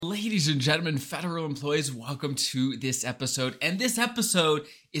Ladies and gentlemen, federal employees, welcome to this episode. And this episode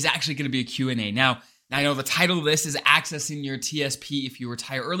is actually going to be a Q&A. Now, I know the title of this is Accessing Your TSP If You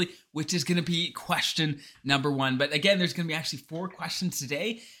Retire Early, which is going to be question number 1. But again, there's going to be actually 4 questions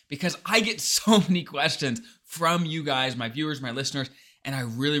today because I get so many questions from you guys, my viewers, my listeners, and I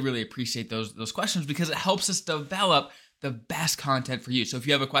really appreciate those questions because it helps us develop the best content for you. So if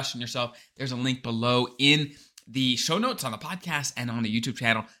you have a question yourself, there's a link below in the show notes on the podcast and on the YouTube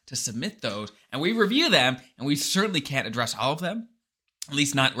channel to submit those, and we review them, and we certainly can't address all of them, at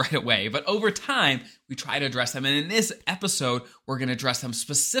least not right away, but over time, we try to address them, and in this episode, we're going to address them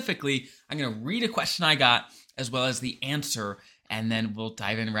specifically. I'm going to read a question I got, as well as the answer, and then we'll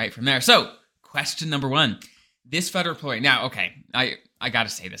dive in right from there. So, question number 1, this federal employee, now, okay, I got to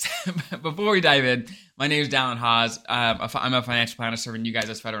say this, before we dive in, my name is Dallin Haas, I'm a financial planner serving you guys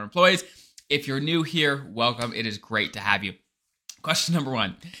as federal employees. If you're new here, welcome. It is great to have you. Question number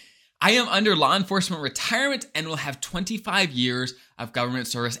 1. I am under law enforcement retirement and will have 25 years of government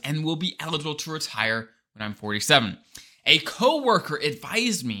service and will be eligible to retire when I'm 47. A coworker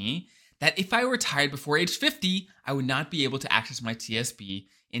advised me that if I retired before age 50, I would not be able to access my TSP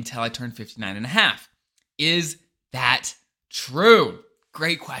until I turned 59 and a half. Is that true?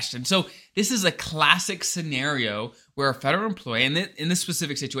 Great question. So this is a classic scenario where a federal employee, and in this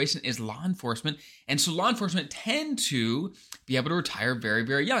specific situation, is law enforcement. And so law enforcement tend to be able to retire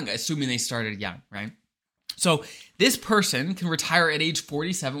very young, assuming they started young, right? So this person can retire at age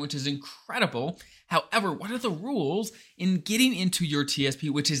 47, which is incredible. However, what are the rules in getting into your TSP,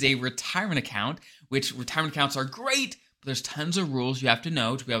 which is a retirement account, which retirement accounts are great, but there's tons of rules you have to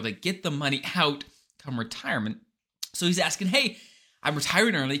know to be able to get the money out come retirement. So he's asking, hey, I'm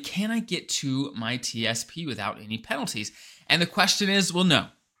retiring early. Can I get to my TSP without any penalties? And the question is, well, no,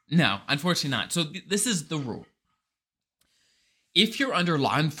 unfortunately not. So this is the rule. If you're under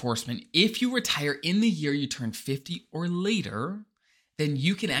law enforcement, if you retire in the year you turn 50 or later, then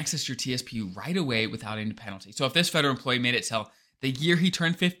you can access your TSP right away without any penalty. So if this federal employee made it till the year he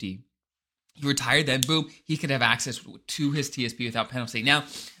turned 50, he retired, then boom, he could have access to his TSP without penalty. Now,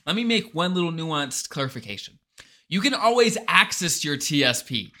 let me make one little nuanced clarification. You can always access your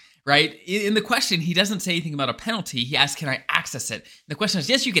TSP, right? In the question, he doesn't say anything about a penalty. He asks, can I access it? And the question is,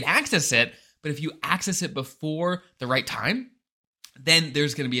 yes, you can access it, but if you access it before the right time, then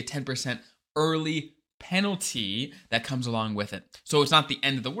there's going to be a 10% early penalty that comes along with it. So it's not the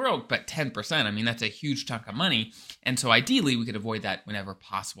end of the world, but 10%, I mean, that's a huge chunk of money. And so ideally, we could avoid that whenever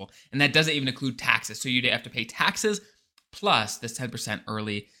possible. And that doesn't even include taxes. So you'd have to pay taxes plus this 10%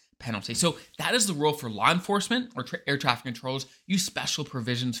 early penalty. So that is the rule for law enforcement or air traffic controllers. You special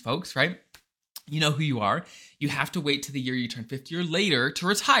provisions folks, right? You know who you are. You have to wait to the year you turn 50 or later to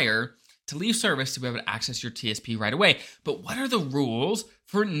retire to leave service to be able to access your TSP right away. But what are the rules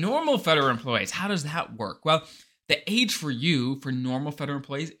for normal federal employees? How does that work? Well, the age for you for normal federal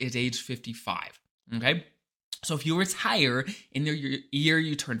employees is age 55, okay? So if you retire in the year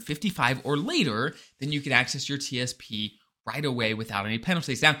you turn 55 or later, then you can access your TSP right away without any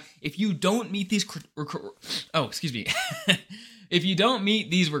penalties. Now, if you don't meet these, if you don't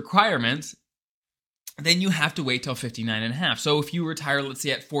meet these requirements, then you have to wait till 59 and a half. So if you retire, let's say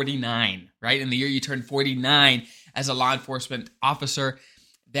at 49, right? In the year you turn 49 as a law enforcement officer,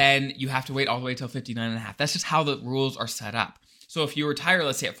 then you have to wait all the way till 59 and a half. That's just how the rules are set up. So if you retire,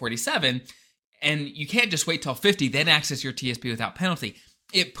 let's say at 47, and you can't just wait till 50, then access your TSP without penalty.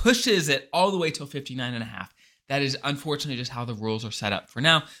 It pushes it all the way till 59 and a half. That is unfortunately just how the rules are set up for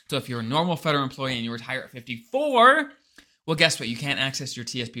now. So if you're a normal federal employee and you retire at 54, well, guess what? You can't access your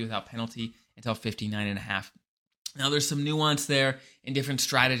TSP without penalty until 59 and a half. Now, there's some nuance there and different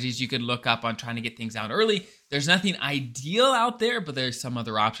strategies you could look up on trying to get things out early. There's nothing ideal out there, but there's some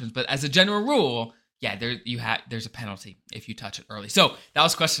other options. But as a general rule, yeah, there's a penalty if you touch it early. So that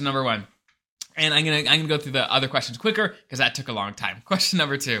was question number 1. And I'm gonna go through the other questions quicker because that took a long time. Question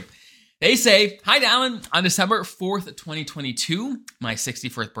number 2. They say, hi, Dallin. On December 4th, 2022, my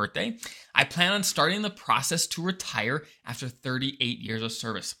 61st birthday, I plan on starting the process to retire after 38 years of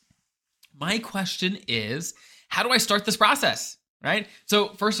service. My question is, how do I start this process, right? So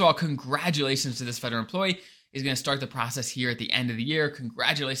first of all, congratulations to this federal employee. He's going to start the process here at the end of the year.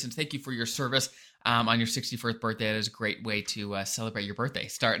 Congratulations. Thank you for your service on your 61st birthday. That is a great way to celebrate your birthday,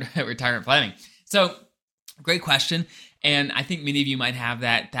 start retirement planning. So great question. And I think many of you might have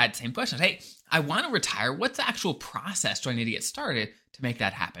that same question. Hey, I want to retire. What's the actual process do I need to get started to make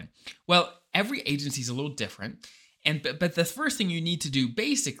that happen? Well, every agency is a little different. But the first thing you need to do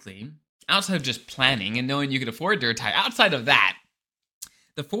basically, outside of just planning and knowing you can afford to retire, outside of that,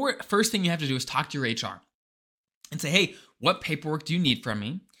 the first thing you have to do is talk to your HR and say, hey, what paperwork do you need from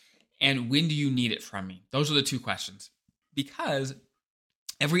me? And when do you need it from me? Those are the two questions. Because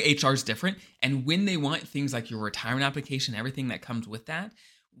every HR is different. And when they want things like your retirement application, everything that comes with that,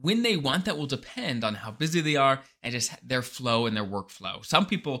 when they want that will depend on how busy they are and just their flow and their workflow. Some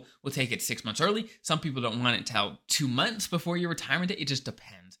people will take it 6 months early. Some people don't want it until 2 months before your retirement date. It just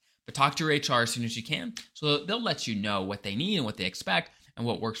depends. But talk to your HR as soon as you can. So they'll let you know what they need and what they expect and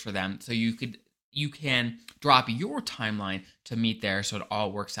what works for them. So you can drop your timeline to meet there so it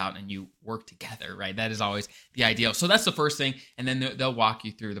all works out and you work together, right? That is always the ideal. So that's the first thing. And then they'll walk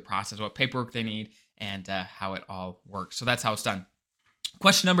you through the process, what paperwork they need and how it all works. So that's how it's done.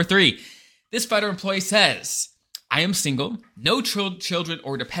 Question number 3. This federal employee says, I am single, no children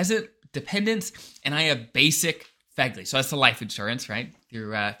or dependents, and I have basic FEGLI. So that's the life insurance, right?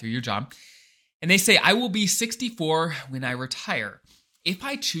 Through your job. And they say, I will be 64 when I retire. If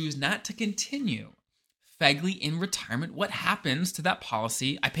I choose not to continue FEGLI in retirement, what happens to that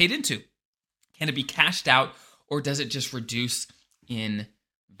policy I paid into? Can it be cashed out or does it just reduce in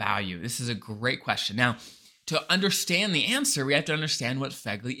value? This is a great question. Now, to understand the answer, we have to understand what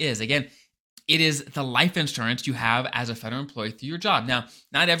FEGLI is. Again, it is the life insurance you have as a federal employee through your job. Now,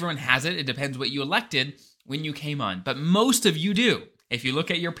 not everyone has it. It depends what you elected when you came on, but most of you do. If you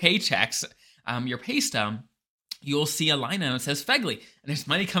look at your paychecks, your pay stub, you'll see a line item that says FEGLI, and there's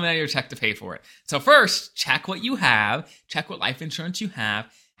money coming out of your check to pay for it. So first, check what you have, check what life insurance you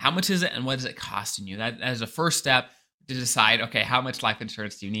have, how much is it, and what is it costing you? That is the first step to decide, okay, how much life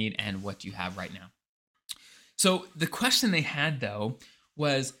insurance do you need and what do you have right now? So the question they had, though,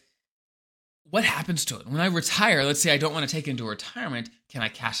 was, what happens to it? When I retire, let's say I don't want to take it into retirement, can I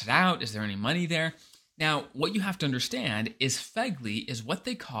cash it out? Is there any money there? Now, what you have to understand is FEGLI is what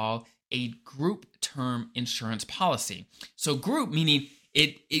they call a group term insurance policy. So group meaning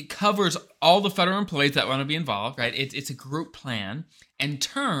it covers all the federal employees that want to be involved, right? It's a group plan. And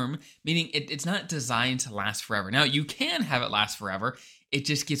term meaning it's not designed to last forever. Now, you can have it last forever. It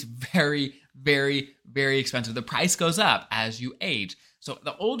just gets very, very, very expensive. The price goes up as you age. So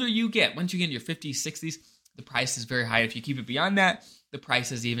the older you get, once you get in your 50s, 60s, the price is very high. If you keep it beyond that, the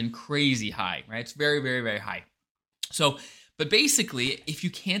price is even crazy high, right? It's very, very, very high. So, but basically, if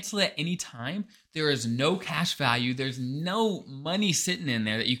you cancel at any time, there is no cash value. There's no money sitting in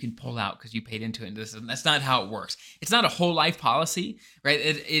there that you can pull out because you paid into it. That's not how it works. It's not a whole life policy, right?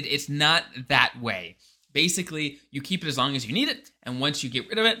 It's not that way. Basically, you keep it as long as you need it, and once you get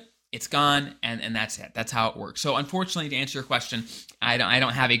rid of it, it's gone, and that's it. That's how it works. So, unfortunately, to answer your question, I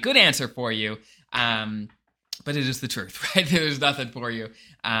don't have a good answer for you, but it is the truth, right? There's nothing for you.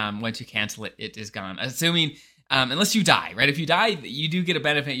 Once you cancel it, it is gone. Assuming, unless you die, right? If you die, you do get a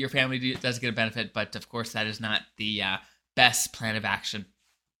benefit. Your family does get a benefit, but of course, that is not the best plan of action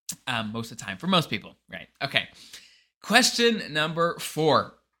most of the time for most people, right? Okay. Question number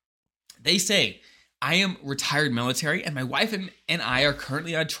 4. They say, I am retired military, and my wife and I are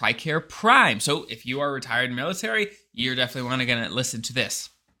currently on TRICARE Prime. So if you are retired military, you're definitely going to listen to this.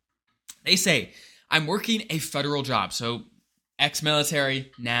 They say, I'm working a federal job. So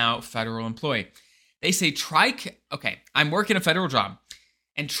ex-military, now federal employee. They say, I'm working a federal job.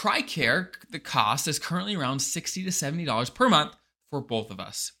 And TRICARE, the cost is currently around $60 to $70 per month for both of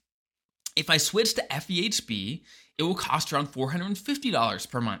us. If I switch to FEHB, it will cost around $450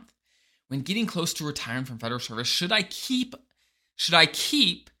 per month. When getting close to retiring from federal service, should I keep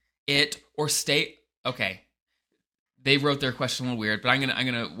it or stay? Okay. They wrote their question a little weird, but I'm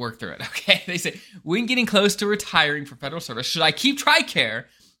gonna work through it. Okay. They say, when getting close to retiring from federal service, should I keep TRICARE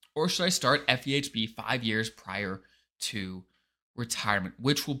or should I start FEHB 5 years prior to retirement,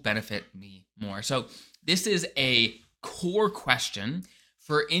 which will benefit me more? So this is a core question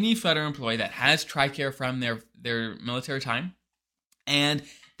for any federal employee that has TRICARE from their military time, and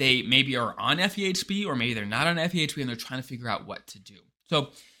they maybe are on FEHB or maybe they're not on FEHB and they're trying to figure out what to do.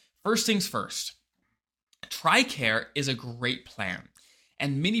 So first things first, TRICARE is a great plan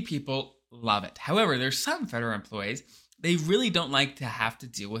and many people love it. However, there's some federal employees, they really don't like to have to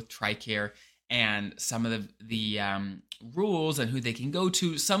deal with TRICARE and some of the rules and who they can go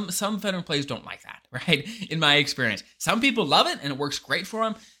to. Some federal employees don't like that, right? In my experience, some people love it and it works great for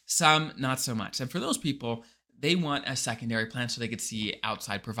them. Some not so much. And for those people, they want a secondary plan so they could see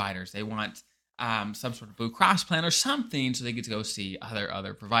outside providers. They want some sort of Blue Cross plan or something so they get to go see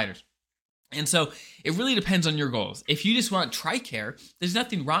other providers. And so it really depends on your goals. If you just want TRICARE, there's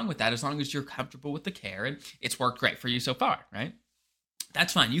nothing wrong with that as long as you're comfortable with the care and it's worked great for you so far, right?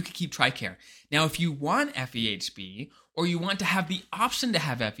 That's fine. You can keep TRICARE. Now, if you want FEHB or you want to have the option to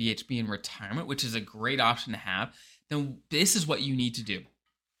have FEHB in retirement, which is a great option to have, then this is what you need to do.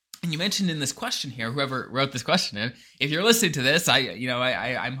 And you mentioned in this question here, whoever wrote this question in, if you're listening to this,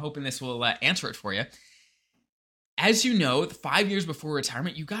 I'm hoping this will answer it for you. As you know, 5 years before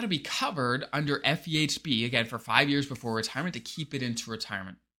retirement, you got to be covered under FEHB, again, for 5 years before retirement to keep it into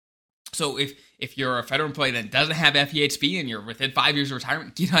retirement. So if you're a federal employee that doesn't have FEHB and you're within 5 years of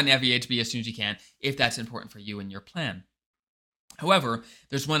retirement, get on FEHB as soon as you can if that's important for you and your plan. However,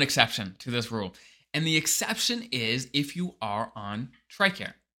 there's one exception to this rule. And the exception is if you are on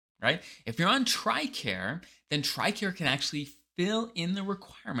TRICARE, right? If you're on TRICARE, then TRICARE can actually fill in the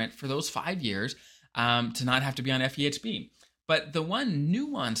requirement for those 5 years to not have to be on FEHB. But the one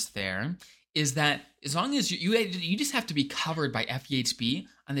nuance there is that as long as you just have to be covered by FEHB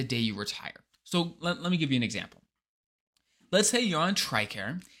on the day you retire. So let me give you an example. Let's say you're on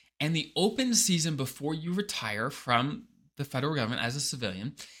TRICARE and the open season before you retire from the federal government as a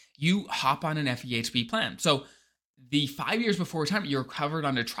civilian, you hop on an FEHB plan. So the 5 years before retirement, you're covered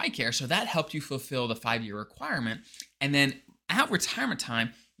under TRICARE, so that helped you fulfill the 5-year requirement. And then at retirement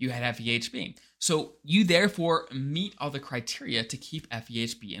time, you had FEHB. So you therefore meet all the criteria to keep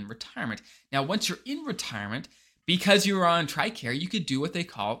FEHB in retirement. Now, once you're in retirement, because you're on TRICARE, you could do what they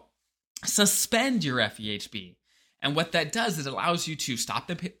call suspend your FEHB. And what that does is it allows you to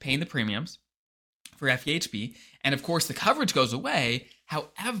stop paying the premiums for FEHB. And of course, the coverage goes away.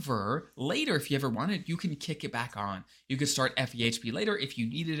 However, later, if you ever wanted, you can kick it back on. You could start FEHB later if you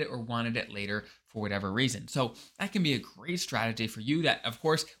needed it or wanted it later for whatever reason. So that can be a great strategy for you that, of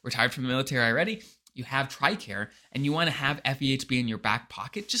course, retired from the military already. You have TRICARE and you want to have FEHB in your back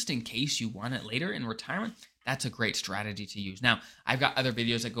pocket just in case you want it later in retirement. That's a great strategy to use. Now, I've got other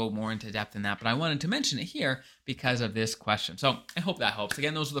videos that go more into depth than that, but I wanted to mention it here because of this question. So I hope that helps.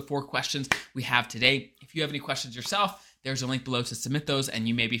 Again, those are the 4 questions we have today. If you have any questions yourself, there's a link below to submit those, and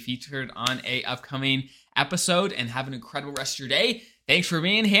you may be featured on a upcoming episode. And have an incredible rest of your day. Thanks for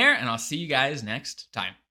being here, and I'll see you guys next time.